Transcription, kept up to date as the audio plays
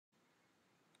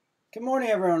Good morning,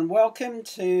 everyone. Welcome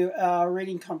to our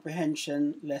reading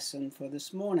comprehension lesson for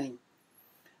this morning.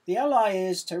 The ally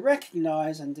is to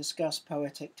recognize and discuss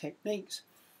poetic techniques.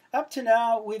 Up to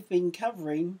now, we've been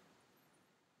covering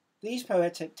these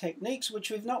poetic techniques,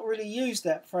 which we've not really used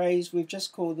that phrase. We've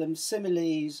just called them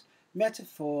similes,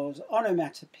 metaphors,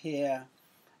 onomatopoeia,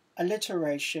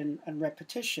 alliteration, and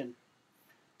repetition.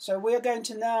 So we're going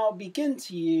to now begin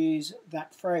to use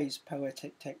that phrase,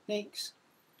 poetic techniques.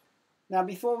 Now,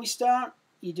 before we start,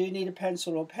 you do need a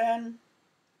pencil or pen,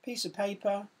 a piece of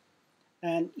paper,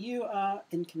 and you are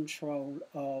in control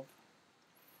of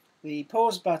the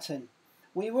pause button.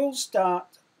 We will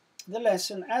start the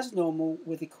lesson as normal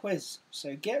with a quiz.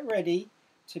 So get ready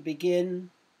to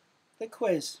begin the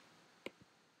quiz.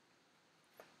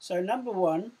 So number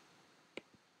one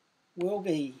will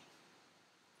be,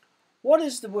 what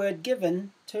is the word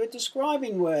given to a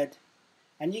describing word?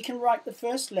 And you can write the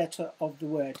first letter of the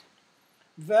word.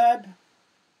 Verb,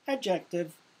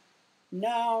 adjective,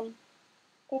 noun,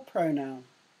 or pronoun.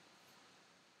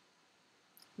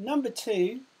 Number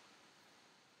two,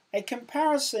 a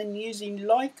comparison using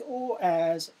like or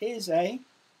as is a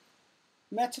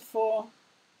metaphor,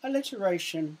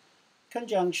 alliteration,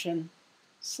 conjunction,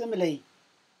 simile.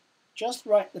 Just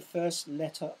write the first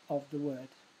letter of the word.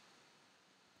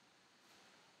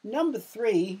 Number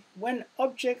three, when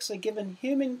objects are given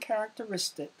human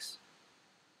characteristics,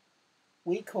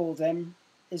 we call them,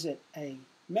 is it a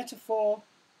metaphor,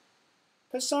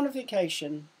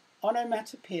 personification,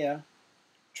 onomatopoeia,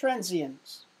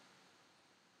 transience?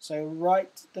 So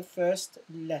write the first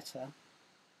letter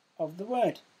of the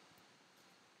word.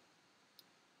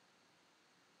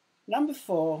 Number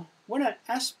four, when an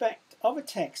aspect of a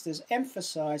text is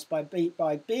emphasized by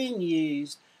being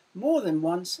used more than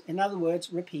once, in other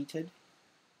words, repeated,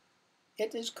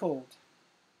 it is called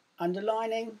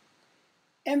underlining,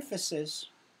 emphasis,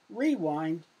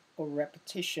 rewind, or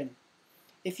repetition.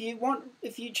 If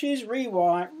you choose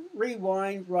rewind,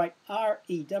 write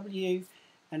R-E-W,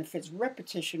 and if it's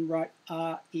repetition, write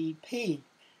R-E-P.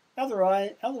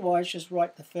 Otherwise, just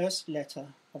write the first letter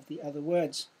of the other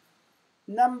words.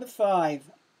 Number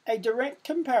five, a direct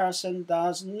comparison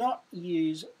does not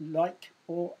use like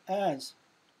or as,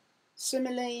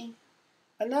 simile,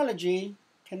 analogy,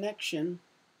 connection,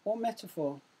 or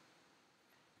metaphor.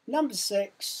 Number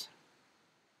six,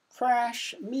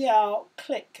 crash, meow,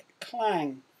 click,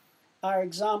 clang are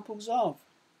examples of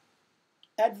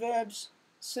adverbs,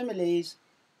 similes,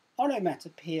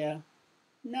 onomatopoeia,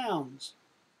 nouns.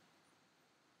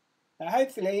 Now,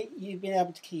 hopefully you've been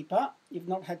able to keep up. You've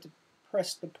not had to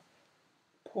press the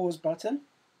pause button.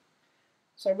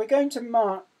 So we're going to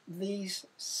mark these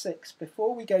six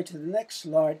before we go to the next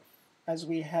slide, as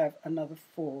we have another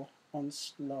four on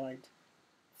slide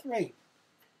 3.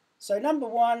 So number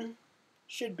one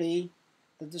should be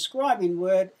the describing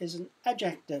word is an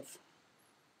adjective.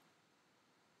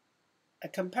 A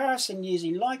comparison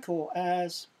using like or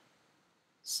as,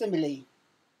 simile.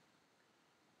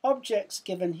 Objects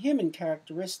given human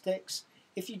characteristics.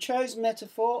 If you chose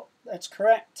metaphor, that's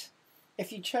correct.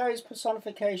 If you chose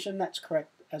personification, that's correct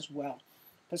as well.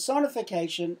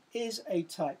 Personification is a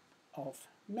type of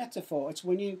metaphor. It's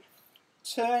when you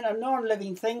turn a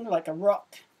non-living thing like a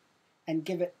rock and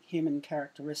give it human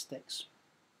characteristics.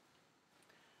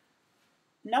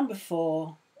 Number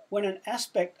four, when an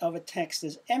aspect of a text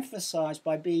is emphasized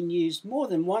by being used more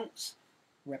than once,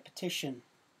 repetition.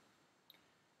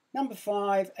 Number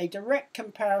five, a direct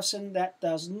comparison that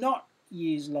does not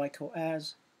use like or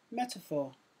as,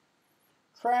 metaphor.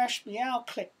 Crash, meow,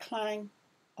 click, clang,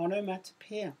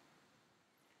 onomatopoeia.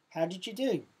 How did you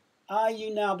do? Are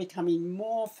you now becoming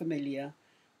more familiar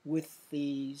with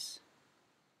these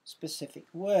specific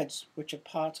words, which are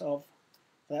part of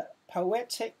the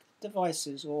poetic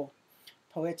devices or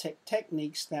poetic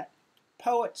techniques that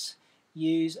poets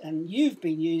use and you've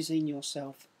been using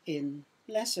yourself in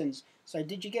lessons? So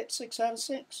did you get 6 out of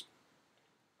 6?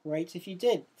 Great if you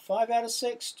did. 5 out of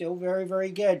 6, still very,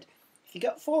 very good. If you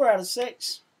got 4 out of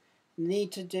 6, you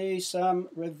need to do some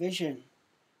revision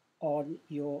on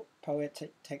your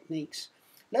poetic techniques.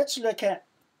 Let's look at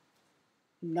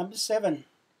number 7.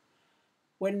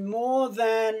 When more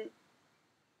than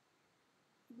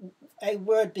a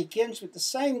word begins with the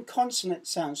same consonant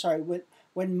sound,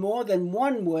 when more than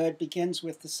one word begins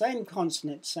with the same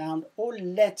consonant sound or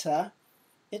letter,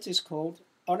 it is called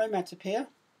onomatopoeia,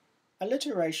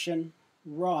 alliteration,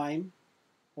 rhyme,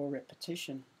 or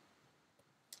repetition.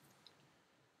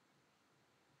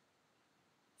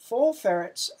 4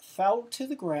 ferrets fell to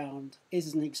the ground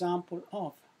is an example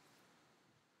of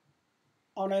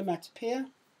onomatopoeia,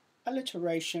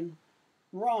 alliteration,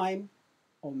 rhyme,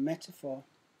 or metaphor.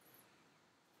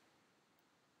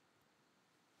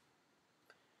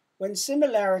 When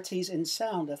similarities in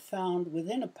sound are found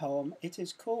within a poem, it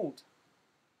is called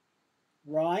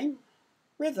rhyme,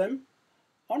 rhythm,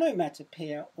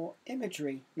 onomatopoeia, or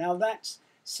imagery. Now that's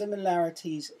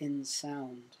similarities in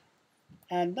sound.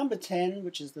 And number 10,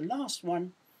 which is the last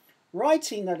one,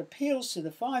 writing that appeals to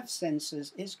the five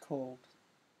senses is called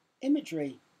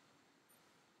imagery.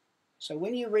 So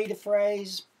when you read a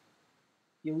phrase,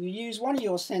 you'll use one of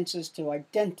your senses to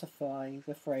identify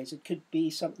the phrase. It could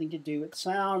be something to do with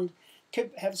sound,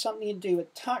 could have something to do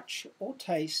with touch or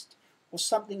taste, or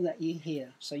something that you hear.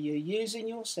 So you're using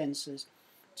your senses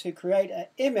to create an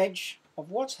image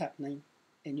of what's happening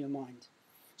in your mind.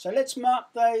 So let's mark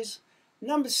those.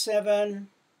 Number 7,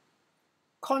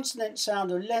 consonant,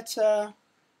 sound, or letter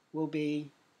will be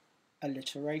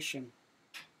alliteration.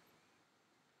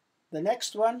 The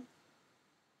next one,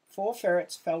 4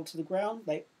 ferrets fell to the ground.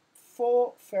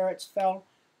 4 ferrets fell.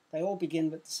 They all begin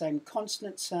with the same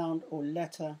consonant, sound, or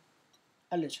letter,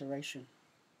 alliteration.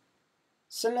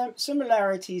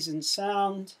 Similarities in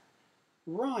sound,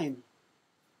 rhyme.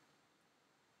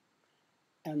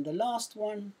 And the last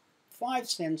one, 5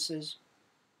 senses,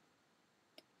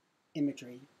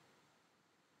 imagery.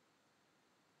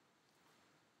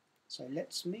 So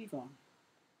let's move on.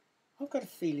 I've got a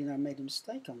feeling I made a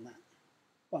mistake on that.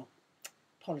 Well,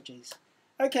 apologies.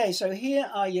 Okay, so here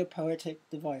are your poetic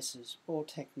devices or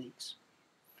techniques.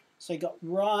 So you've got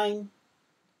rhyme.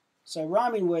 So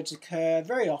rhyming words occur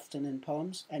very often in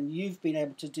poems, and you've been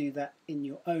able to do that in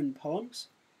your own poems.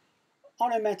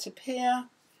 Onomatopoeia.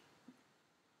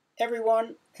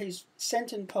 Everyone who's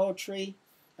sent in poetry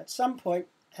at some point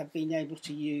have been able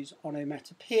to use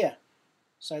onomatopoeia.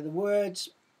 So the words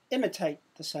imitate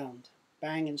the sound,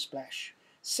 bang and splash.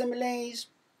 Similes.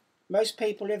 Most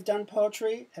people who have done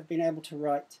poetry have been able to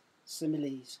write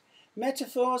similes.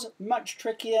 Metaphors, much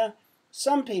trickier.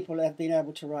 Some people have been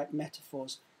able to write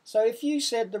metaphors. So if you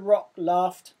said the rock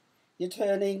laughed, you're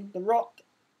turning the rock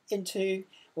into,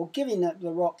 or giving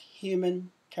the rock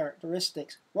human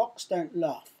characteristics. Rocks don't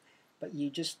laugh, but you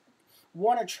just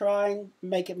want to try and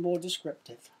make it more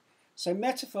descriptive. So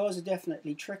metaphors are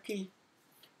definitely tricky,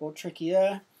 or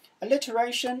trickier.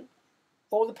 Alliteration,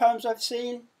 all the poems I've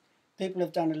seen, people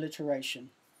have done alliteration.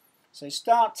 So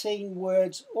starting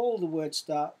words, all the words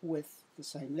start with the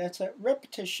same letter.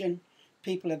 Repetition,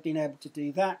 people have been able to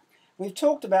do that. We've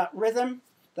talked about rhythm.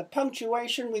 The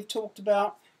punctuation we've talked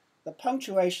about. The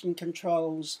punctuation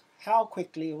controls how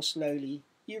quickly or slowly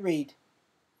you read.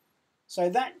 So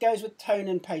that goes with tone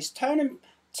and pace. Tone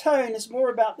is more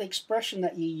about the expression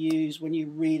that you use when you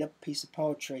read a piece of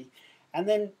poetry. And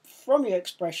then from your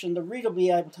expression, the reader will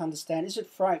be able to understand, is it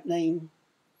frightening?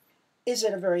 Is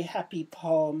it a very happy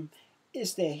poem?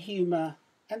 Is there humour?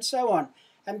 And so on.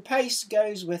 And pace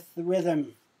goes with the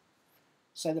rhythm.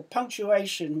 So the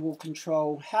punctuation will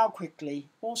control how quickly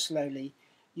or slowly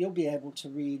you'll be able to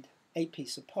read a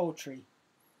piece of poetry.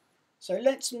 So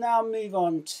let's now move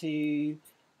on to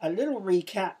a little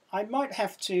recap. I might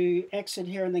have to exit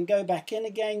here and then go back in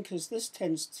again because this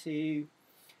tends to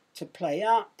play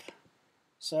up.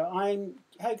 So I'm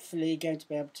hopefully going to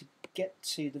be able to get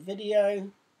to the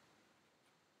video.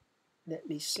 Let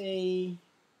me see.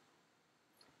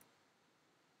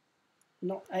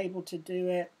 Not able to do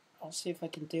it. I'll see if I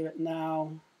can do it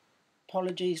now.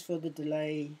 Apologies for the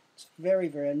delay. It's very,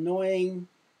 very annoying.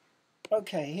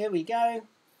 Okay, here we go.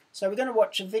 So we're going to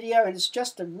watch a video, and it's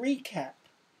just a recap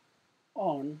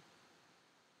on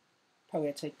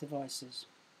poetic devices.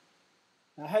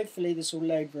 Now hopefully this will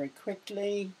load very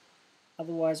quickly.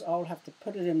 Otherwise I'll have to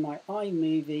put it in my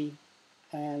iMovie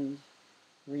and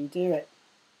redo it.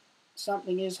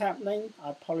 Something is happening.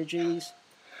 Apologies.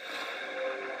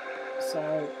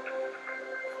 So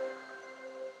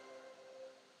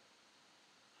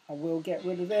I will get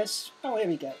rid of this. Oh, here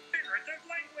we go. Figurative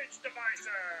language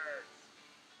devices.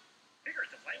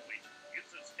 Figurative language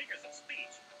uses figures of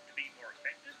speech to be more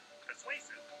effective,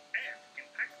 persuasive, and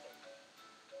impactful.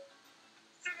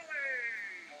 Similes.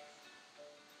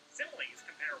 Similes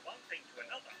compare one thing to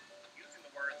another using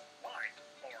the words like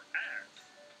or as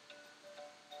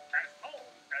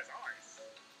cold as ice.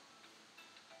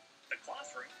 The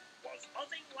classroom was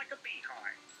buzzing like a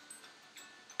beehive,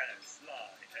 as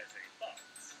sly as a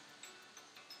fox.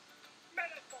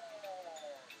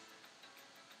 Metaphors.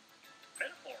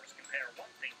 Metaphors compare one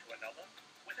thing to another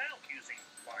without using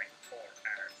like or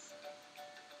as.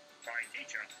 My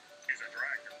teacher is a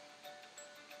dragon.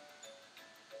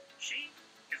 She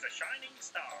is a shining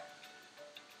star.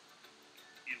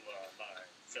 You are my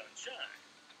sunshine.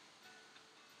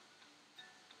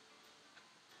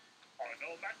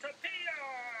 Onomatopoeia.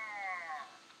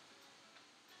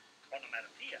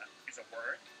 Onomatopoeia is a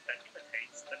word that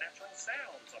imitates the natural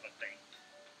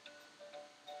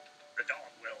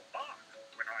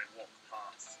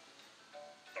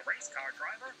race car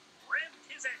driver revved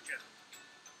his engine.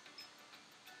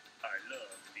 I love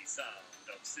the sound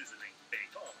of sizzling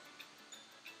bacon.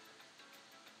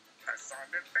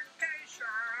 Personification.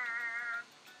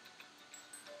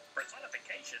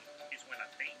 Personification is when a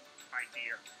thing,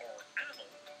 idea, or animal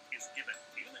is given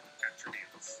human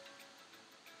attributes.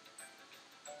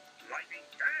 Lightning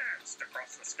danced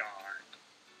across the sky.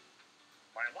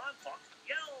 My alarm clock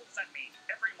yells at me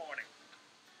every morning.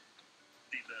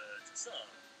 The birds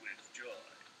sung with joy.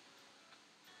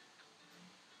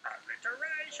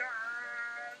 Alliteration.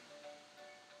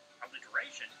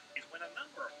 Alliteration is when a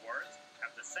number of words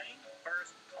have the same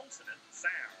first consonant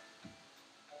sound.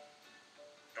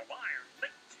 The lion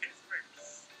licked his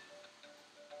lips.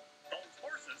 Those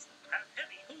horses have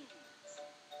heavy hooves.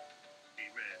 The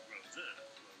red roses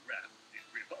were wrapped in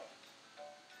ribbon.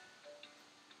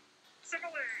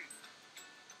 Simile.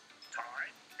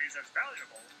 Time is as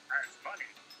valuable as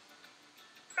money.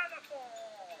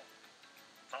 Metaphor.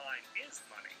 Time is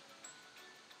money.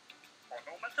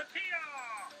 Onomatopoeia.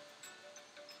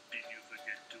 Did you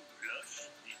forget to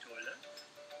flush the toilet?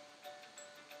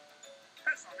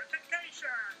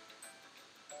 Personification.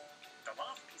 The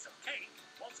last piece of cake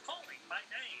was calling my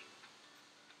name.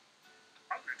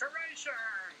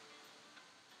 Alliteration.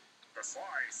 The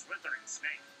sly, slithering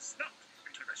snake snuck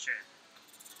into the shed.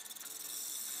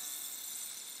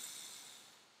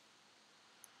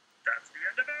 That's the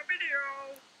end of our video.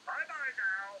 Bye-bye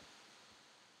now.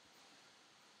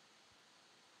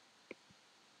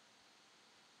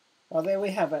 Well, there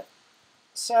we have it.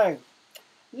 So,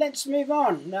 let's move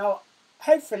on. Now,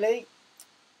 hopefully,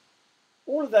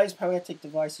 all of those poetic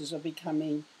devices are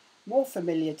becoming more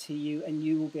familiar to you, and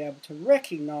you will be able to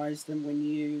recognize them when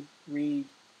you read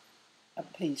a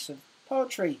piece of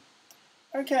poetry.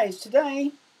 Okay, so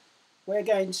today we're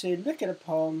going to look at a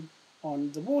poem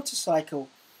on the water cycle,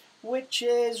 which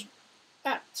is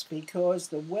apt because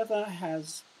the weather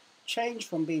has changed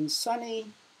from being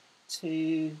sunny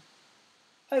to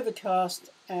overcast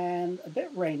and a bit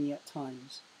rainy at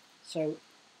times. So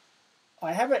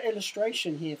I have an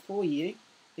illustration here for you,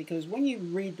 because when you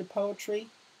read the poetry,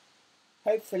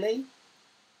 hopefully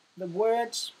the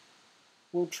words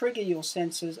will trigger your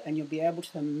senses and you'll be able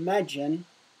to imagine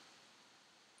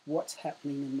what's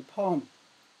happening in the poem.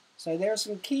 So there are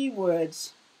some key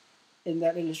words in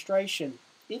that illustration: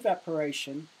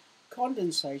 evaporation,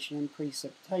 condensation, and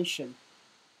precipitation.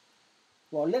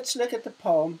 Well, let's look at the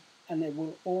poem and it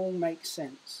will all make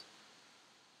sense.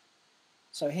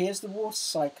 So here's the water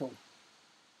cycle.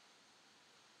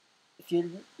 If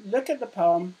you look at the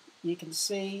poem, you can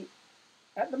see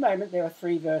at the moment there are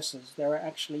 3 verses. There are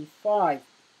actually 5,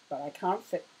 but I can't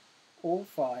fit all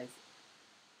 5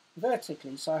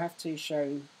 vertically, so I have to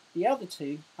show the other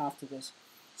 2 after this.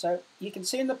 So you can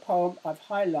see in the poem I've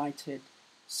highlighted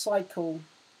cycle,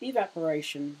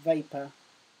 evaporation, vapor,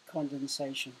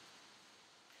 condensation.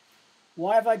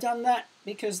 Why have I done that?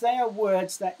 Because they are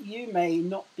words that you may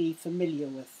not be familiar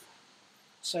with.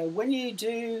 So when you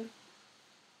do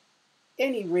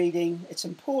any reading, it's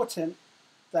important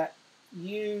that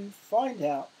you find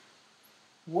out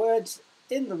words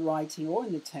in the writing or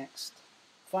in the text,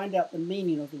 find out the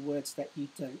meaning of the words that you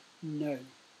don't know.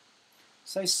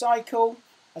 So cycle,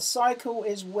 a cycle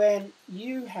is when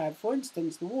you have, for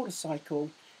instance, the water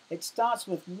cycle. It starts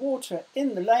with water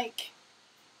in the lake,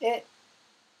 it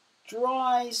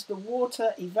dries, the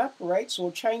water evaporates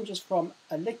or changes from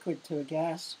a liquid to a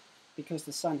gas because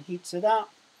the sun heats it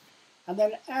up. And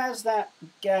then as that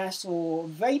gas or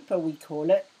vapor, we call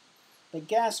it, the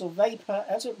gas or vapor,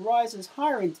 as it rises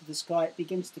higher into the sky, it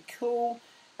begins to cool,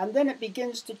 and then it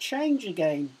begins to change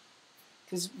again.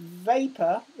 Because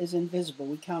vapor is invisible,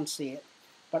 we can't see it.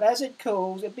 But as it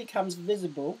cools, it becomes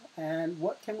visible, and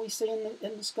what can we see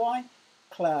in the sky?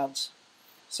 Clouds.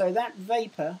 So that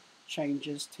vapor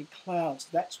changes to clouds.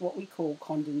 That's what we call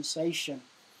condensation.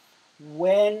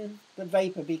 When the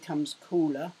vapor becomes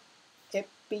cooler, it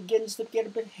begins to get a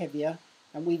bit heavier,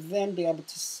 and we then be able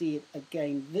to see it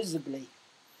again visibly.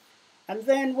 And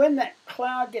then when that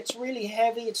cloud gets really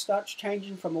heavy, it starts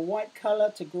changing from a white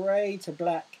color to grey to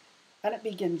black, and it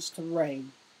begins to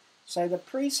rain. So the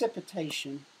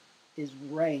precipitation is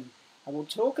rain. I will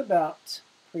talk about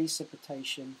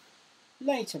precipitation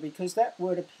later because that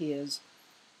word appears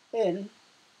in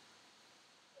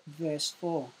verse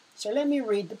 4. So let me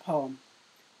read the poem.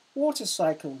 Water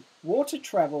cycle. Water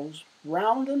travels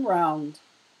round and round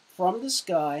from the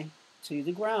sky to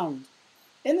the ground.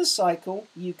 In the cycle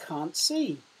you can't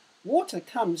see. Water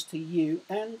comes to you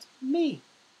and me.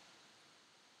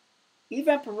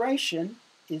 Evaporation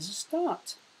is a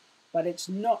start, but it's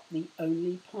not the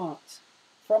only part.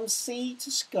 From sea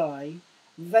to sky,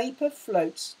 Vapor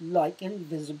floats like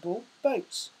invisible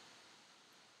boats.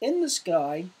 In the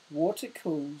sky, water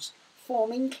cools,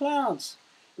 forming clouds.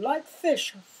 Like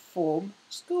fish form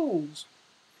schools.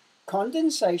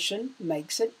 Condensation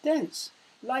makes it dense.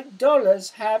 Like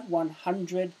dollars have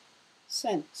 100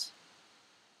 cents.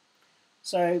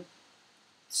 So,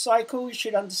 cycle, you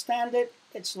should understand it.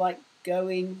 It's like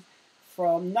going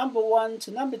from number 1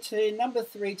 to number 2, number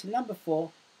 3 to number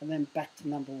 4, and then back to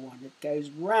number 1. It goes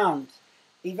round.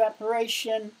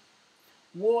 Evaporation,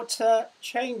 water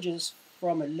changes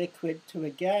from a liquid to a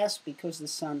gas because the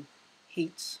sun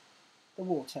heats the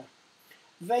water.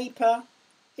 Vapor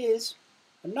is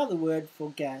another word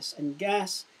for gas, and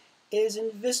gas is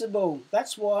invisible.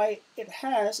 That's why it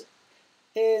has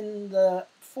in the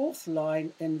 4th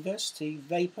line in verse 2,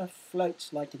 vapor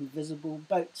floats like invisible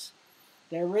boats.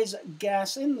 There is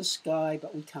gas in the sky,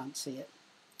 but we can't see it.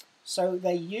 So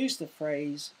they use the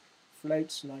phrase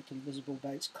floats like invisible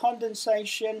boats.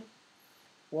 Condensation,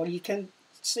 well, you can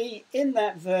see in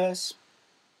that verse,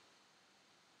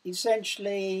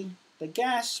 essentially the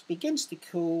gas begins to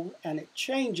cool and it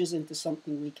changes into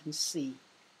something we can see,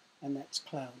 and that's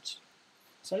clouds.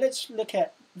 So let's look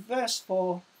at verse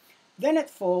 4. Then it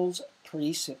falls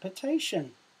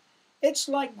precipitation. It's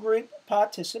like group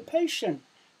participation.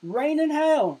 Rain and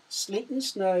hail, sleet and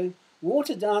snow,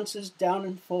 water dances down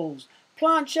and falls.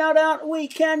 Plant shout out, we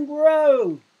can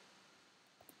grow.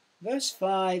 Verse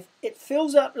 5, it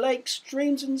fills up lakes,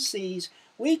 streams and seas.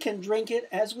 We can drink it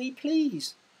as we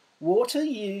please. Water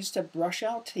used to brush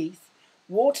our teeth.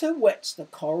 Water wets the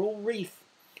coral reef.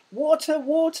 Water,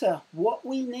 water, what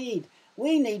we need.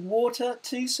 We need water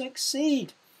to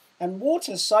succeed. And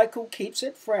water cycle keeps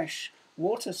it fresh.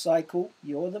 Water cycle,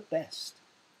 you're the best.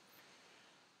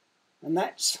 And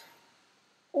that's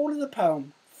all of the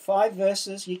poem. 5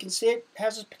 verses. You can see it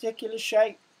has a particular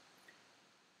shape.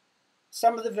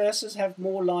 Some of the verses have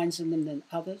more lines in them than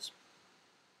others.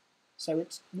 So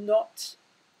it's not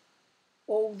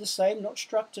all the same, not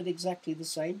structured exactly the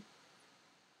same.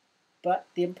 But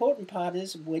the important part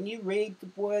is when you read the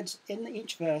words in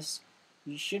each verse,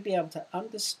 you should be able to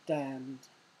understand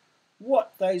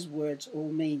what those words all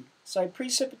mean. So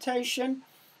precipitation,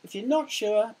 if you're not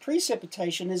sure,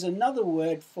 precipitation is another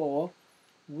word for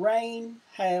rain,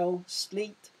 hail,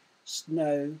 sleet,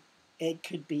 snow. It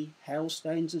could be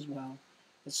hailstones as well.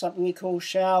 It's something we call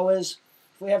showers.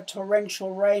 If we have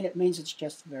torrential rain, it means it's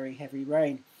just very heavy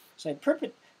rain. So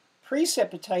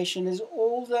precipitation is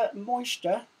all the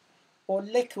moisture or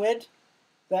liquid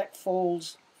that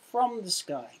falls from the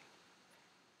sky.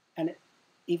 And it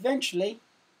eventually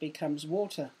becomes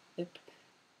water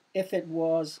if it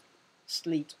was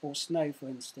sleet or snow, for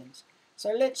instance.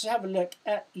 So let's have a look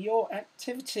at your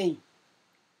activity.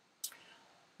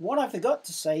 What I forgot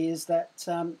to say is that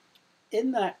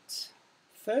in that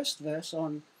first verse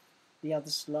on the other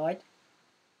slide,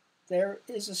 there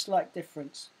is a slight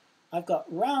difference. I've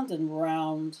got round and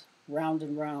round, round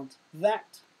and round.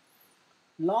 That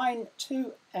line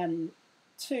 2 and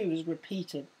 2 is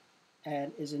repeated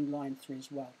and is in line 3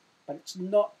 as well, but it's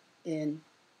not in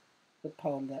the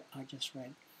poem that I just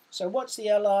read. So what's the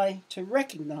LI? To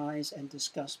recognize and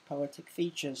discuss poetic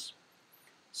features.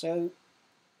 So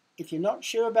if you're not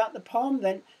sure about the poem,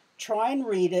 then try and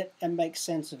read it and make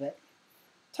sense of it.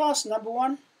 Task number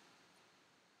 1.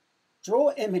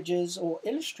 Draw images or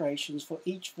illustrations for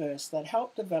each verse that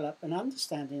help develop an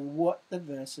understanding of what the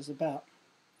verse is about.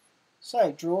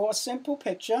 So draw a simple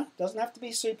picture, doesn't have to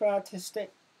be super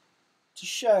artistic, to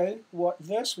show what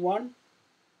verse 1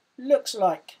 looks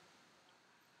like.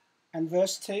 And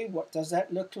verse 2, what does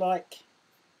that look like?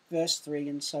 Verse 3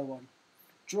 and so on.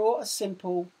 Draw a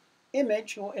simple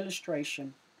image or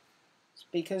illustration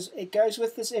because it goes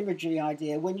with this imagery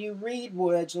idea. When you read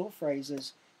words or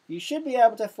phrases, you should be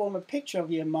able to form a picture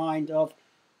of your mind of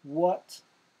what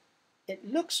it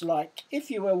looks like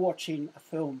if you were watching a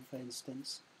film, for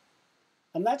instance.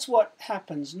 And that's what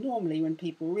happens normally when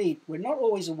people read. We're not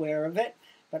always aware of it,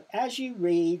 but as you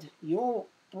read, your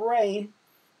brain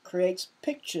creates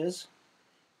pictures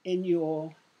in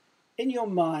your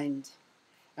mind.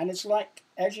 And it's like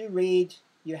as you read,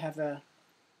 you have a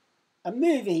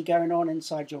movie going on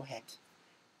inside your head.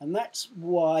 And that's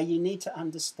why you need to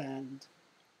understand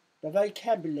the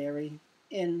vocabulary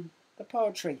in the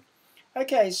poetry.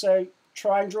 Okay, so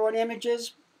try and draw in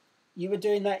images. You were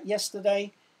doing that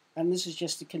yesterday, and this is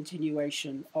just a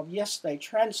continuation of yesterday,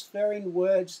 transferring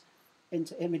words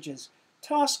into images.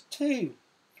 Task 2.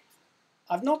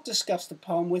 I've not discussed the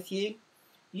poem with you.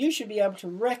 You should be able to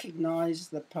recognize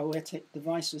the poetic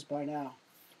devices by now.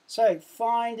 So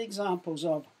find examples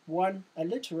of 1.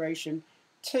 Alliteration,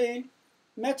 2.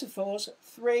 Metaphors.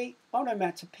 3.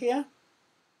 Onomatopoeia.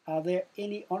 Are there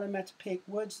any onomatopoeic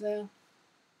words there?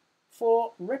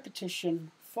 4.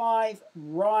 Repetition. 5.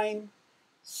 Rhyme.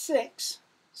 6.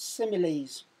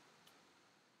 Similes.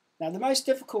 Now the most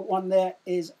difficult one there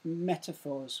is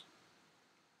metaphors.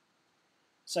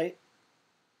 So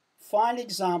find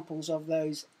examples of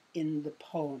those in the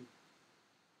poem.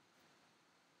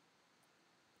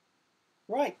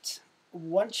 Right,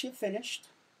 once you've finished,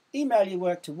 email your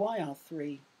work to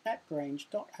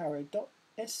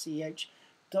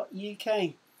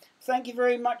yr3@grange.harrow.sch.uk. Thank you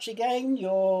very much again.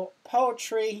 Your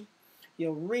poetry,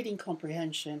 your reading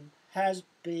comprehension has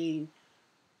been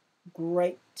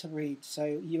great to read. So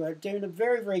you are doing a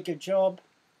very, very good job.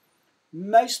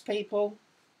 Most people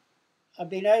have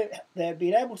been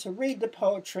able to read the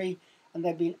poetry and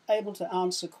they've been able to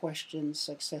answer questions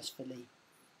successfully.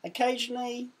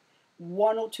 Occasionally,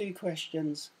 1 or 2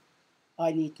 questions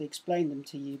I need to explain them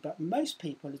to you, but most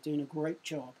people are doing a great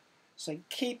job. So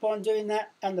keep on doing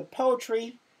that. And the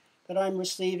poetry that I'm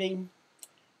receiving,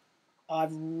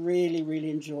 I've really, really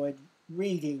enjoyed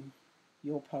reading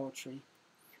your poetry.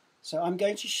 So I'm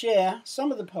going to share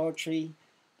some of the poetry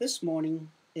this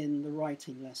morning in the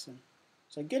writing lesson.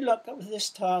 So good luck with this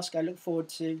task. I look forward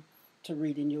to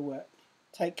reading your work.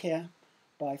 Take care.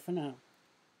 Bye for now.